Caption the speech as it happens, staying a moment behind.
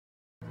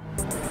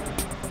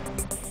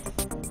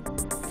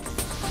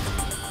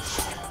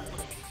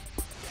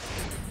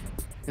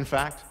In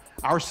fact,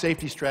 our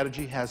safety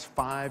strategy has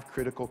 5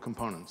 critical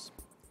components.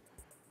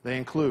 They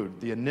include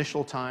the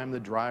initial time the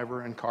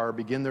driver and car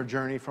begin their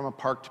journey from a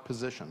parked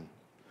position,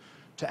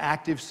 to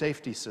active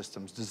safety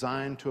systems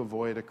designed to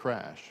avoid a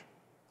crash,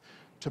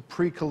 to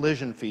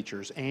pre-collision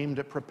features aimed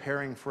at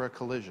preparing for a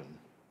collision,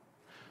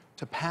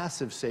 to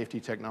passive safety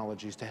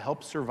technologies to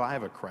help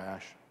survive a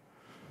crash,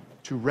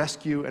 to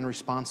rescue and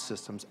response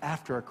systems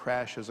after a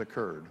crash has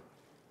occurred.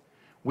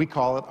 We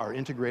call it our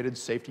integrated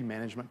safety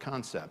management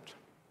concept.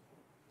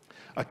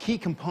 A key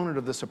component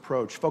of this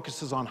approach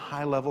focuses on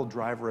high-level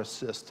driver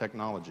assist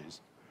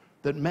technologies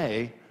that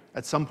may,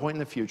 at some point in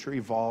the future,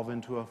 evolve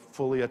into a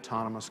fully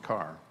autonomous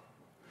car.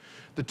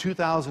 The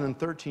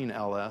 2013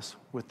 LS,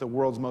 with the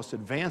world's most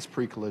advanced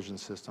pre-collision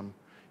system,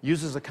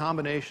 uses a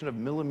combination of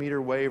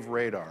millimeter wave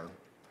radar,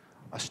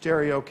 a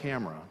stereo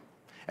camera,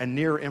 and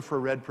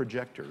near-infrared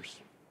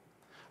projectors.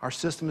 Our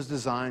system is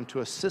designed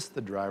to assist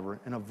the driver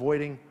in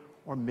avoiding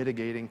or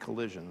mitigating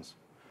collisions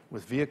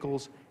with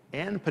vehicles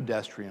and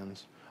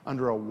pedestrians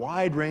under a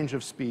wide range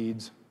of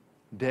speeds,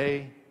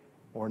 day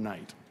or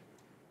night.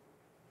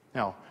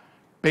 Now,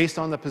 based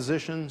on the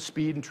position,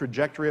 speed, and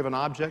trajectory of an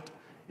object,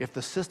 if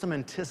the system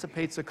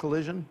anticipates a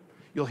collision,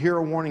 you'll hear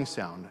a warning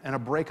sound and a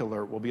brake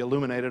alert will be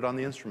illuminated on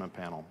the instrument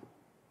panel.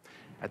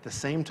 At the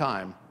same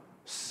time,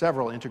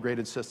 several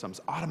integrated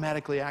systems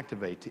automatically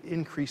activate to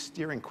increase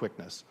steering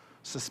quickness,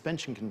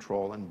 suspension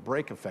control, and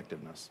brake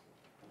effectiveness.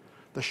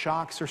 The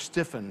shocks are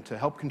stiffened to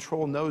help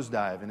control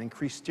nosedive and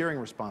increase steering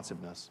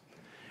responsiveness,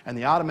 and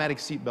the automatic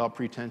seatbelt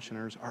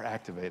pretensioners are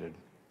activated.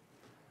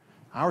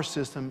 Our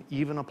system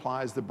even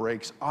applies the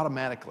brakes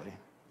automatically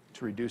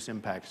to reduce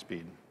impact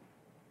speed.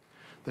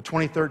 The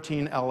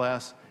 2013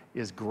 LS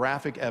is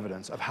graphic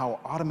evidence of how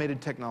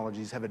automated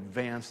technologies have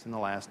advanced in the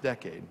last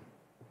decade.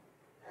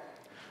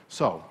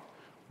 So,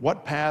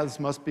 what paths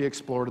must be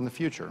explored in the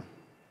future?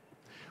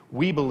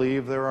 We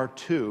believe there are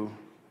 2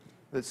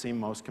 that seem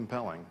most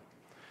compelling.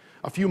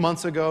 A few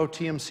months ago,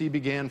 TMC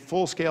began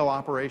full-scale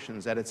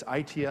operations at its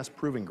ITS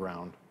proving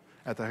ground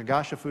at the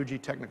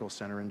Higashifuji Technical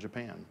Center in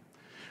Japan.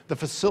 The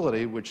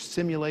facility, which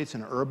simulates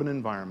an urban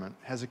environment,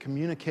 has a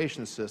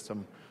communication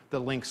system that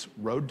links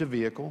road to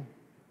vehicle,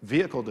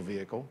 vehicle to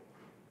vehicle,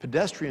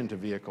 pedestrian to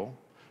vehicle,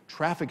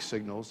 traffic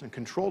signals, and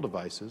control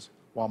devices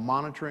while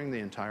monitoring the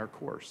entire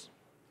course.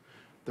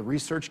 The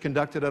research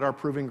conducted at our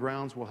proving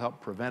grounds will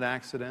help prevent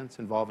accidents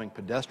involving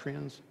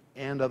pedestrians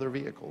and other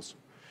vehicles,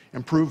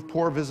 improve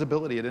poor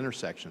visibility at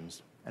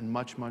intersections, and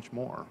much, much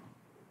more.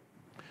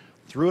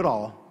 Through it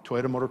all,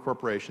 Toyota Motor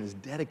Corporation is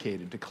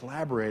dedicated to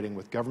collaborating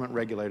with government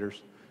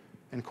regulators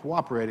and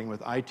cooperating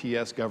with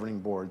ITS governing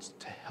boards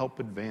to help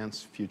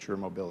advance future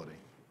mobility.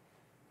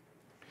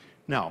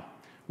 Now,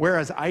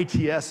 whereas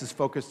ITS is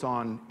focused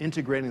on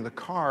integrating the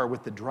car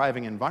with the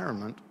driving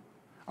environment,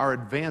 our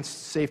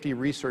advanced safety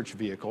research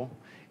vehicle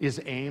is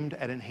aimed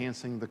at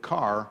enhancing the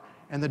car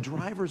and the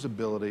driver's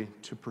ability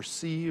to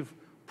perceive,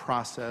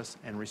 process,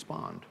 and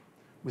respond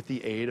with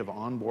the aid of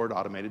onboard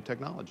automated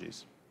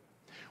technologies.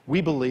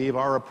 We believe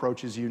our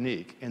approach is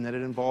unique in that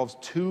it involves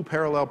 2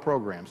 parallel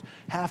programs,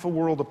 half a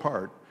world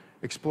apart,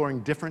 exploring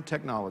different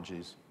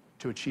technologies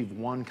to achieve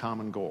one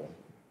common goal.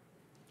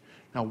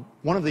 Now,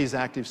 one of these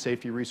active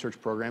safety research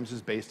programs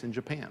is based in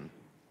Japan,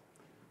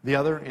 the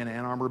other in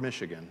Ann Arbor,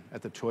 Michigan,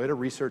 at the Toyota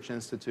Research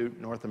Institute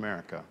North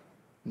America,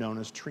 known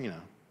as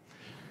TRINA.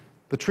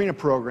 The TRINA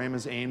program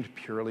is aimed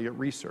purely at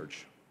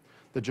research.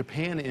 The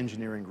Japan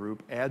Engineering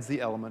Group adds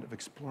the element of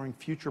exploring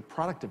future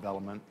product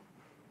development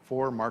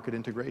for market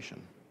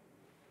integration.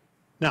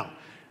 Now,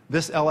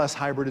 this LS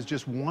hybrid is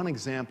just one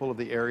example of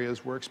the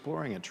areas we're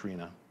exploring at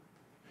TRINA.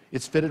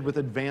 It's fitted with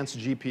advanced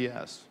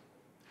GPS,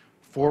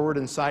 forward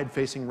and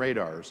side-facing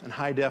radars, and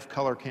high-def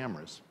color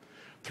cameras,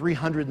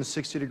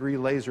 360-degree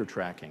laser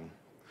tracking,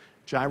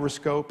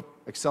 gyroscope,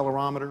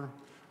 accelerometer,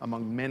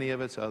 among many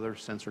of its other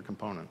sensor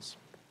components.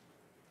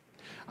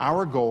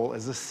 Our goal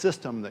is a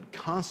system that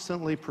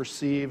constantly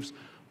perceives,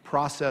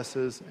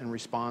 processes, and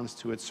responds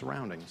to its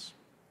surroundings,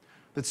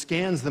 that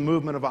scans the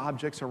movement of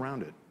objects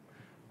around it,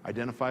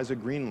 identifies a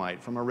green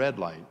light from a red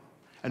light,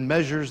 and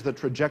measures the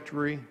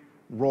trajectory,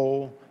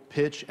 roll,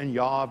 pitch, and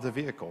yaw of the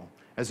vehicle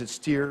as it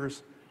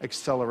steers,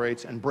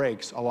 accelerates, and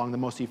brakes along the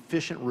most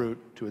efficient route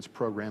to its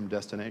programmed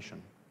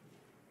destination.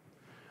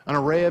 An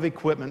array of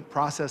equipment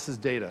processes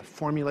data,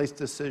 formulates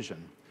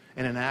decision,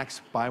 and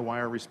enacts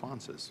by-wire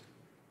responses.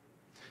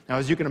 Now,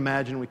 as you can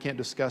imagine, we can't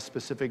discuss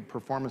specific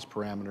performance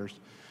parameters,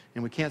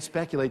 and we can't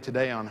speculate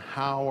today on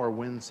how or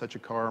when such a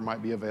car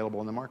might be available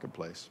in the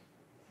marketplace.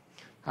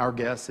 Our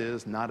guess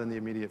is not in the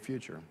immediate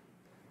future.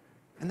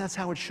 And that's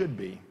how it should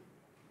be.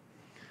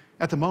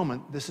 At the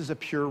moment, this is a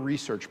pure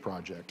research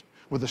project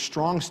with a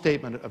strong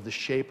statement of the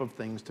shape of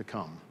things to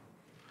come.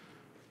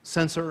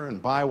 Sensor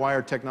and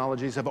by-wire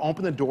technologies have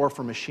opened the door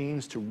for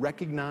machines to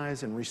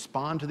recognize and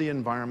respond to the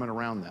environment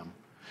around them,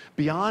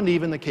 beyond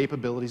even the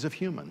capabilities of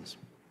humans.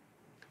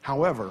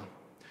 However,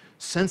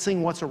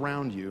 sensing what's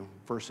around you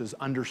versus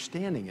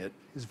understanding it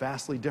is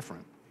vastly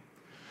different.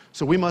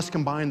 So we must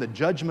combine the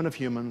judgment of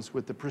humans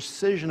with the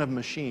precision of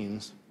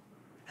machines,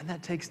 and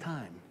that takes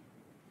time.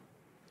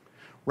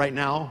 Right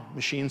now,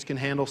 machines can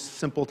handle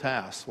simple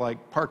tasks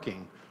like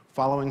parking,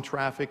 following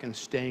traffic, and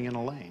staying in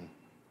a lane.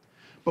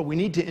 But we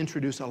need to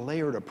introduce a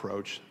layered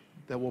approach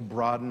that will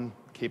broaden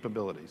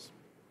capabilities.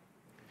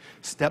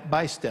 Step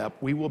by step,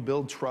 we will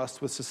build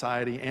trust with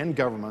society and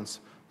governments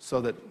so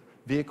that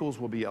vehicles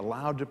will be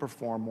allowed to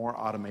perform more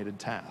automated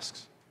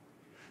tasks.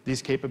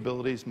 These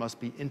capabilities must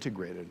be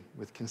integrated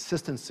with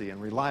consistency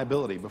and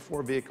reliability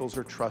before vehicles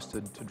are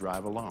trusted to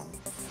drive alone.